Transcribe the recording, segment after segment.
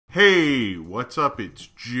Hey, what's up? It's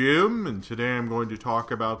Jim, and today I'm going to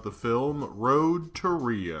talk about the film Road to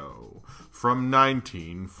Rio from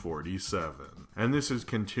 1947. And this is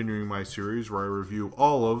continuing my series where I review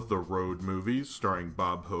all of the Road movies starring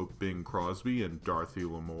Bob Hope, Bing Crosby, and Dorothy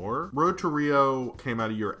Lamour. Road to Rio came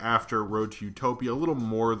out a year after Road to Utopia, a little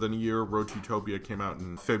more than a year. Road to Utopia came out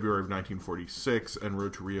in February of 1946, and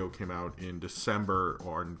Road to Rio came out in December,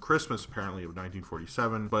 or on Christmas apparently, of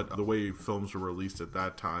 1947. But the way films were released at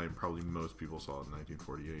that time, probably most people saw it in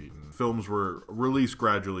 1948. And films were released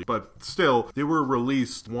gradually, but still, they were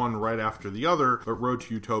released one right after the other. But Road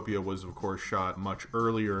to Utopia was, of course, shot much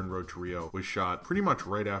earlier, and Road to Rio was shot pretty much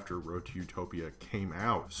right after Road to Utopia came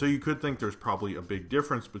out. So you could think there's probably a big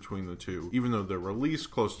difference between the two. Even though they're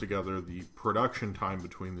released close together, the production time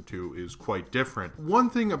between the two is quite different. One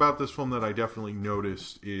thing about this film that I definitely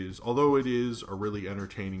noticed is, although it is a really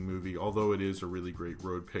entertaining movie, although it is a really great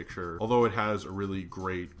road picture, although it has a really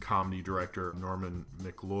great comedy director, Norman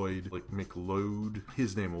McLeod,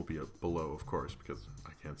 his name will be below, of course, because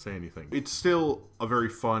I can't say anything. It's still a very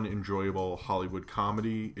fun, enjoyable Hollywood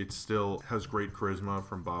comedy. It still has great charisma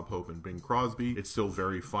from Bob Hope and Bing Crosby. It's still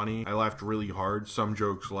very funny. I laughed really hard. Some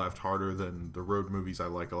jokes laughed harder than the road movies I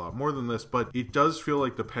like a lot more than this, but it does feel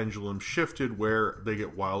like the pendulum shifted where they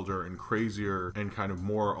get wilder and crazier and kind of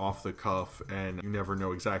more off the cuff, and you never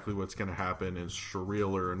know exactly what's going to happen, and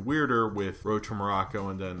surrealer and weirder with Road to Morocco,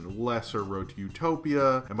 and then lesser Road to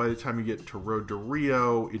Utopia. And by the time you get to Road to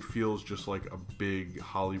Rio, it feels just like a big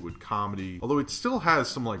Hollywood comedy, although it still has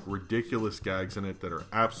some like ridiculous gags in it that are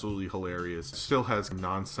absolutely hilarious. It still has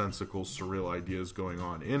nonsensical, surreal ideas going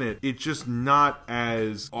on in it. It's just not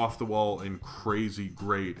as off the wall and crazy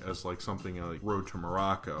great as like something like Road to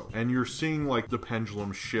Morocco. And you're seeing like the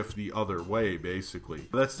pendulum shift the other way, basically.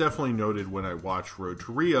 That's definitely noted when I watch Road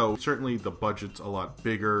to Rio. Certainly the budget's a lot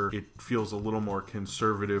bigger. It feels a little more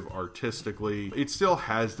conservative artistically. It still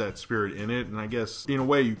has that spirit in it, and I guess in a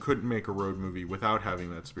way you couldn't make a road movie without having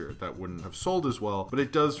that spirit. That wouldn't have sold as well, but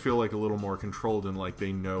it does feel like a little more controlled, and like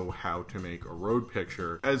they know how to make a road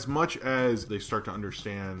picture. As much as they start to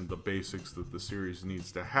understand the basics that the series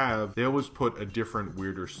needs to have, they always put a different,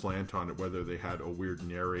 weirder slant on it, whether they had a weird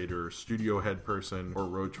narrator, studio head person, or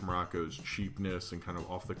Road to Morocco's cheapness and kind of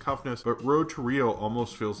off the cuffness. But Road to Rio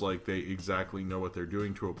almost feels like they exactly know what they're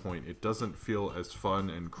doing to a point. It doesn't feel as fun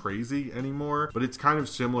and crazy anymore, but it's kind of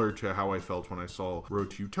similar to how I felt when I saw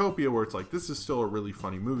Road to Utopia, where it's like, this is still a really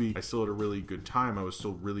funny movie. I still had a really good time. I was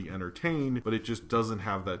still really entertained, but it just doesn't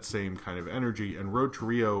have that same kind of energy. And Road to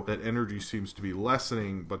Rio, that energy seems to be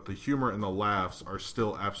lessening, but the humor and the laughs are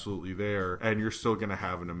still absolutely there, and you're still going to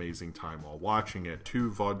have an amazing time while watching it. Two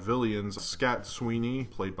vaudevillians, Scat Sweeney,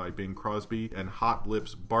 played by Bing Crosby, and Hot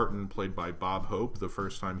Lips Barton, played by Bob Hope. The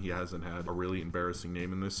first time he hasn't had a really embarrassing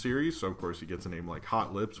name in this series, so of course he gets a name like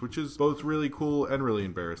Hot Lips, which is both really cool and really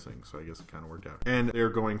embarrassing, so I guess it kind of worked out. And they're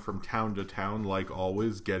going from town to town, like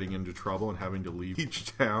always, getting into trouble and having to leave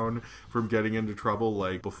each town from getting into trouble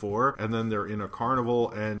like before. And then they're in a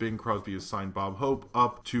carnival, and Bing Crosby has signed Bob Hope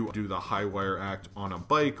up to do the high wire act on a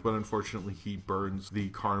bike, but unfortunately he burns the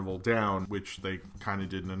carnival down, which they kind of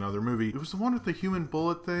did in another movie. It was the one with the human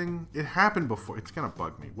bullet thing. It happened before. It's gonna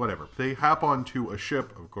bug me. Whatever. They hop onto a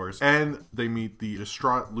ship, of course, and they meet the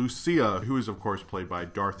distraught Lucia, who is of course played by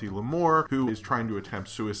Dorothy Lamour, who is trying to attempt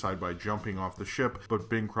suicide by jumping off the ship, but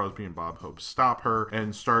Bing Crosby and Bob Hope stop her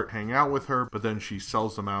and start hanging out with her, but then she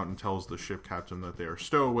sells them out and tells the ship captain that they are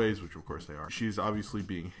stowaways, which of course they are. She's obviously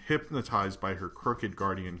being hypnotized by her crooked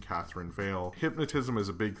guardian, Catherine Vale. Hypnotism is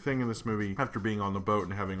a big thing in this movie after being on the boat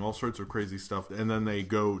and having all sorts of crazy stuff, and then they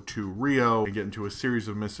go to Rio and get into a series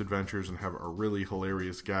of misadventures and have a really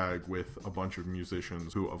hilarious gag with a bunch of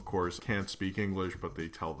musicians who of course can't speak English, but they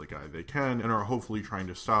tell the guy they can, and are hopefully trying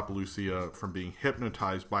to stop Lucia from being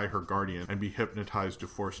hypnotized by her guardian and be hypnotized to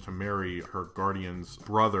force to marry her guardian's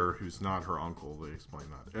brother, who's not her uncle. They explain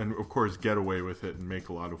that, and of course get away with it and make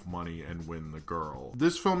a lot of money and win the girl.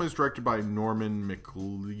 This film is directed by Norman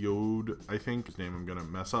McLeod, I think his name I'm gonna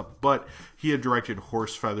mess up, but he had directed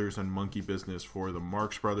Horse Feathers and Monkey Business for the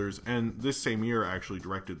Marx Brothers, and this same year actually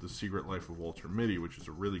directed The Secret Life of Walter Mitty, which is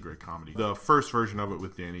a really great comedy. The first version of it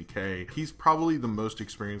with Danny Kaye. He's probably the most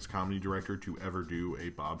experienced comedy director to ever do a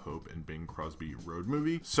Bob Hope and Bing Crosby road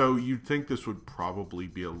movie, so you'd think this would probably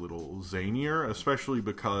be a little zanier, especially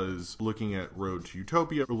because looking at Road to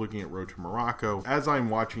Utopia or looking looking at Road to Morocco. As I'm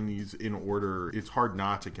watching these in order, it's hard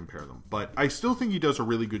not to compare them. But I still think he does a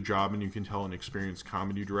really good job, and you can tell an experienced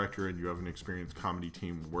comedy director and you have an experienced comedy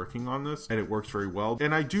team working on this, and it works very well.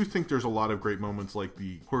 And I do think there's a lot of great moments, like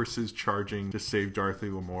the horses charging to save Dorothy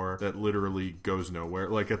Lamour that literally goes nowhere.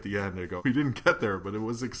 Like at the end, I go, we didn't get there, but it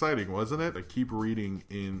was exciting, wasn't it? I keep reading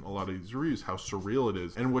in a lot of these reviews how surreal it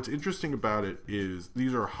is. And what's interesting about it is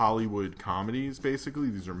these are Hollywood comedies, basically.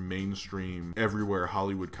 These are mainstream, everywhere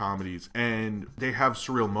Hollywood comedies, and they have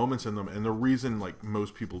surreal moments in them. And the reason like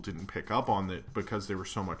most people didn't pick up on it, because they were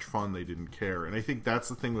so much fun, they didn't care. And I think that's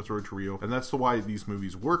the thing with Road to Rio, and that's the why these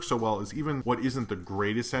movies work so well, is even what isn't the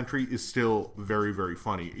greatest entry is still very, very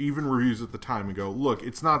funny. Even reviews at the time and go, look,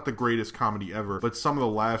 it's not the greatest comedy ever, but some of the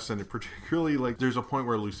laughs in it, particularly like there's a point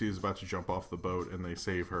where Lucy is about to jump off the boat and they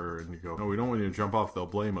save her, and you go, no, we don't want you to jump off, they'll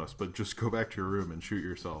blame us, but just go back to your room and shoot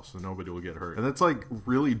yourself so nobody will get hurt. And that's like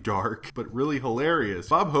really dark but really hilarious.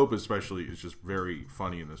 Bob Hope especially is just very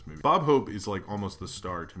funny in this movie. Bob Hope is like almost the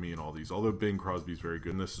star to me in all these, although Bing Crosby's very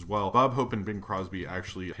good in this as well. Bob Hope and Bing Crosby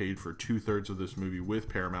actually paid for 2/3 of this movie with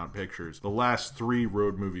Paramount Pictures. The last 3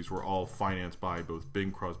 road movies were all financed by both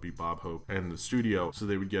Bing Crosby, Bob Hope, and the studio, so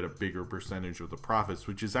they would get a bigger percentage of the profits,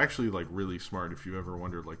 which is actually like really smart. If you ever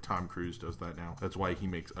wondered, like Tom Cruise does that now. That's why he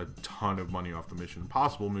makes a ton of money off the Mission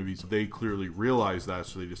Impossible movies. They clearly realized that,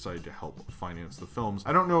 so they decided to help finance the films.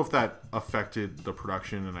 I don't know if that affected the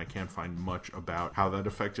production, and I can't find much about how that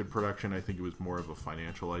affected production. I think it was more of a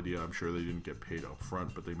financial idea. I'm sure they didn't get paid up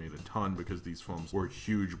front, but they made a ton because these films were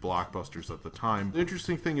huge blockbusters at the time. The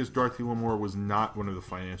interesting thing is Dorothy Lamour was not one of the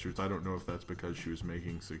financiers. I don't know if that's because she was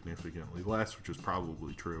making significantly less, which is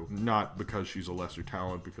probably true. Not because she's a lesser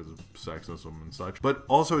talent because of sexism and such. But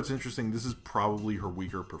also it's interesting, this is probably her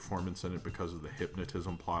weaker performance in it because of the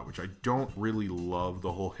hypnotism plot, which I don't really love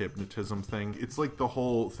the whole hypnotism thing. It's like the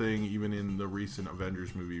whole thing, even in the recent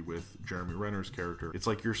Avengers movie with Jeremy Renner's character. It's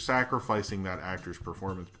like you're sacrificing that actor's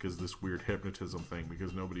performance because this weird hypnotism thing,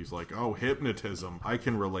 because nobody's like, oh, hypnotism, I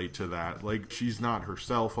can relate to that. Like, she's not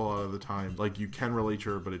herself a lot of the time. Like, you can relate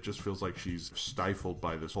to her, but it just feels like she's stifled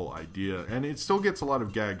by this whole idea. And it still gets a lot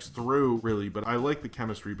of gags through, really, but I like the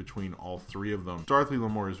chemistry between all 3 of them. Dorothy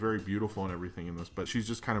Lamour is very beautiful and everything in this, but she's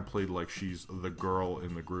just kind of played like she's the girl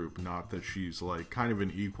in the group, not that she's like kind of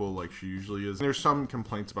an equal like she usually is. And there's some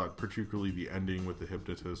complaints about particularly the ending with the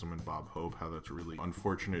hypnotism and Bob Hope, how that's a really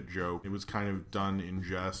unfortunate joke. It was kind of done in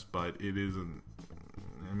jest, but it isn't.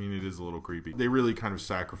 I mean, it is a little creepy. They really kind of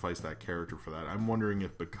sacrificed that character for that. I'm wondering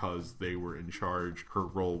if because they were in charge, her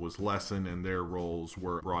role was lessened and their roles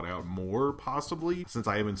were brought out more, possibly. Since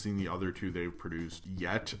I haven't seen the other 2 they've produced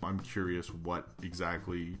yet, I'm curious what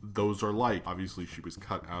exactly those are like. Obviously, she was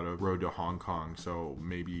cut out of Road to Hong Kong, so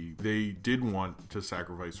maybe they did want to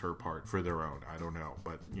sacrifice her part for their own. I don't know,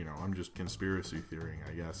 but, you know, I'm just conspiracy theorying,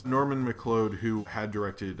 I guess. Norman McLeod, who had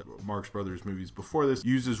directed Marx Brothers movies before this,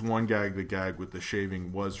 uses one gag. The gag with the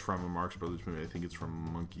shaving was from a Marx Brothers movie. I think it's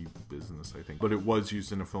from Monkey Business, I think. But it was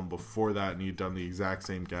used in a film before that, and he had done the exact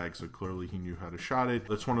same gag, so clearly he knew how to shot it.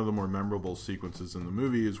 That's one of the more memorable sequences in the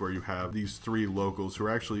movie, is where you have these 3 locals who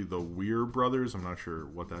are actually the Weir brothers. I'm not sure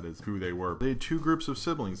what that is, who they were. They had 2 groups of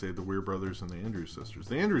siblings. They had the Weir brothers and the Andrews sisters.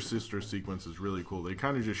 The Andrews sisters sequence is really cool. They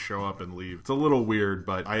kind of just show up and leave. It's a little weird,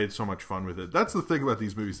 but I had so much fun with it. That's the thing about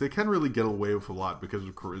these movies. They can really get away with a lot because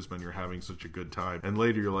of charisma, and you're having such a good time. And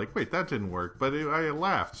later you're like, wait, that didn't work, but I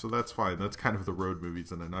laughed, so that's fine. That's kind of the road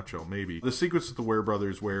movies in a nutshell, maybe. The sequence with the Weir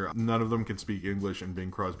brothers where none of them can speak English and Bing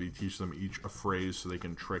Crosby teaches them each a phrase so they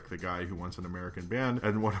can trick the guy who wants an American band,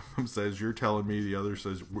 and one of them says, you're telling me, the other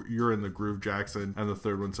says, you're in the groove, Jackson, and the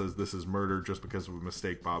third one says, this is murder, just because of a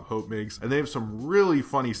mistake Bob Hope makes. And they have some really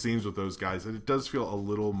funny scenes with those guys, and it does feel a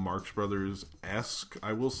little Marx Brothers-esque,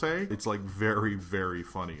 I will say. It's like very, very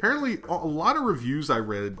funny. Apparently, a lot of reviews I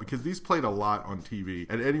read, because these played a lot on TV,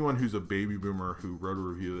 and anyone who's a baby boomer who wrote a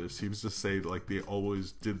review of this seems to say like they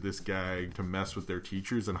always did this gag to mess with their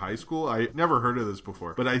teachers in high school. I never heard of this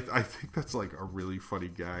before, but I think that's like a really funny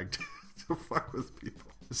gag to fuck with people.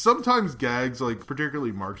 Sometimes gags, like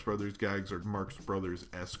particularly Marx Brothers gags or Marx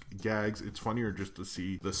Brothers-esque gags, it's funnier just to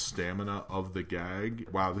see the stamina of the gag.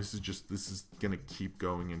 Wow, this is gonna keep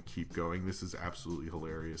going and keep going. This is absolutely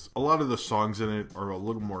hilarious. A lot of the songs in it are a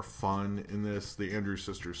little more fun in this. The Andrews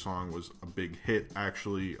Sisters song was a big hit,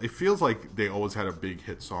 actually. It feels like they always had a big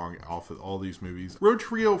hit song off of all these movies. Road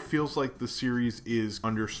to Rio feels like the series is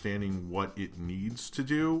understanding what it needs to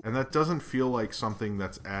do, and that doesn't feel like something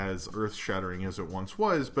that's as earth-shattering as it once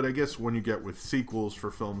was, does, but I guess when you get with sequels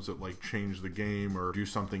for films that like change the game or do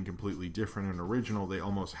something completely different and original, they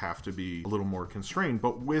almost have to be a little more constrained.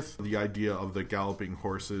 But with the idea of the galloping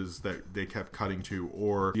horses that they kept cutting to,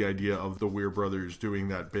 or the idea of the Weir brothers doing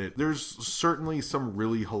that bit, there's certainly some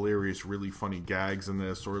really hilarious, really funny gags in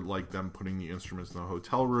this, or like them putting the instruments in the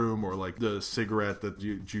hotel room, or like the cigarette that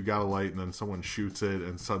you gotta light and then someone shoots it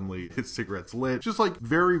and suddenly his cigarette's lit. Just like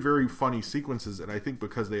very, very funny sequences. And I think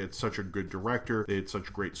because they had such a good director, they had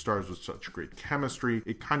such great stars with such great chemistry,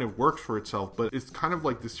 it kind of works for itself. But it's kind of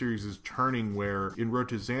like the series is turning, where in Road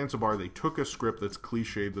to Zanzibar they took a script that's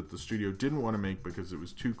cliched that the studio didn't want to make because it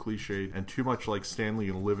was too cliched and too much like Stanley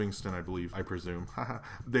and Livingston, I believe, I presume.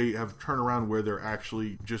 They have turned around where they're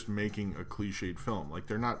actually just making a cliched film. Like,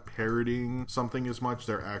 they're not parodying something as much,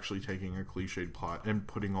 they're actually taking a cliched plot and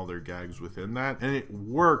putting all their gags within that, and it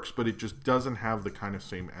works, but it just doesn't have the kind of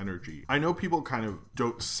same energy. I know people kind of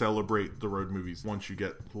don't celebrate the road movies once you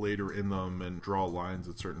get later in them and draw lines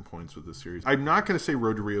at certain points with the series. I'm not going to say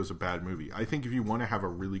Road to Rio is a bad movie. I think if you want to have a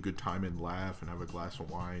really good time and laugh and have a glass of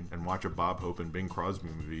wine and watch a Bob Hope and Bing Crosby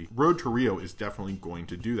movie, Road to Rio is definitely going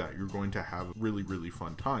to do that. You're going to have a really, really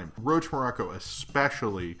fun time. Road to Morocco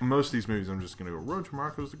especially, most of these movies I'm just going to go, Road to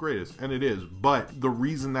Morocco is the greatest, and it is, but the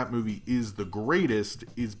reason that movie is the greatest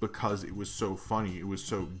is because it was so funny, it was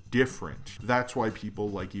so different. That's why people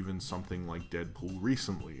like even something like Deadpool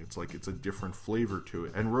recently. It's like it's a different flavor to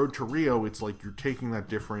it. And Road to Rio, it's like you're taking that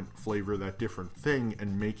different flavor, that different thing,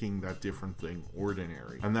 and making that different thing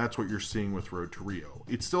ordinary. And that's what you're seeing with Road to Rio.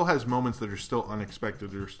 It still has moments that are still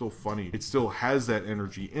unexpected, that are still funny. It still has that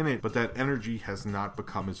energy in it, but that energy has not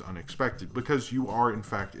become as unexpected, because you are in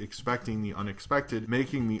fact expecting the unexpected,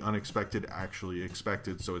 making the unexpected actually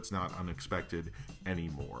expected, so it's not unexpected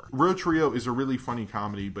anymore. Road to Rio is a really funny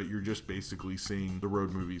comedy, but you're just basically seeing the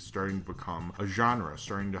road movies starting to become a genre,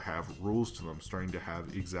 starting to have rules to them, starting to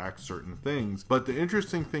have exact certain things. But the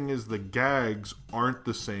interesting thing is the gags aren't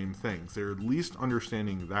the same things. They're at least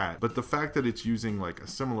understanding that, but the fact that it's using like a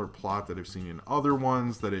similar plot that I've seen in other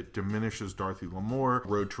ones, that it diminishes Dorothy Lamour,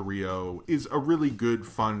 Road to Rio is a really good,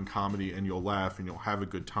 fun comedy, and you'll laugh and you'll have a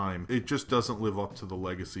good time. It just doesn't live up to the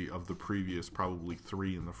legacy of the previous probably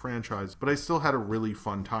 3 in the franchise, but I still had a really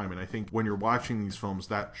fun time. And I think when you're watching these films,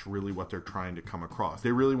 that's really what they're trying to come across.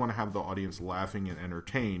 They really want to have the audience laughing and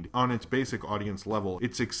entertained. On its basic audience level,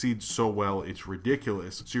 it succeeds so well, it's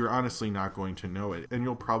ridiculous, so you're honestly not going to know it, and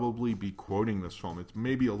you'll probably be quoting this film. It's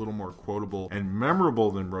maybe a little more quotable and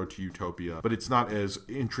memorable than Road to Utopia, but it's not as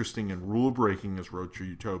interesting and rule-breaking as Road to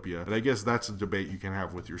Utopia. And I guess that's a debate you can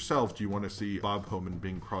have with yourself. Do you want to see Bob Hope and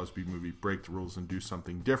Bing Crosby movie break the rules and do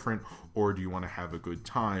something different, or do you want to have a good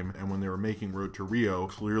time? And when they were making Road to Rio,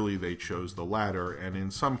 clearly they chose the latter, and in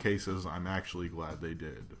some cases I'm actually glad they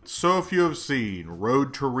did. So if you have seen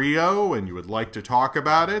Road to Rio and you would like to talk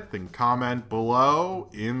about it, then comment below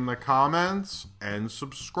in the comments and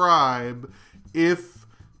subscribe if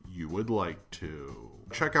you would like to.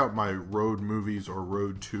 Check out my road movies or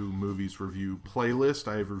Road to Movies review playlist.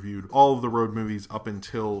 I have reviewed all of the road movies up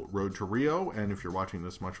until Road to Rio, and if you're watching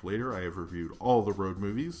this much later, I have reviewed all the road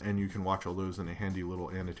movies, and you can watch all those in a handy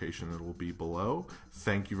little annotation that will be below.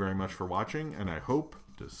 Thank you very much for watching, and I hope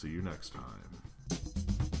to see you next time.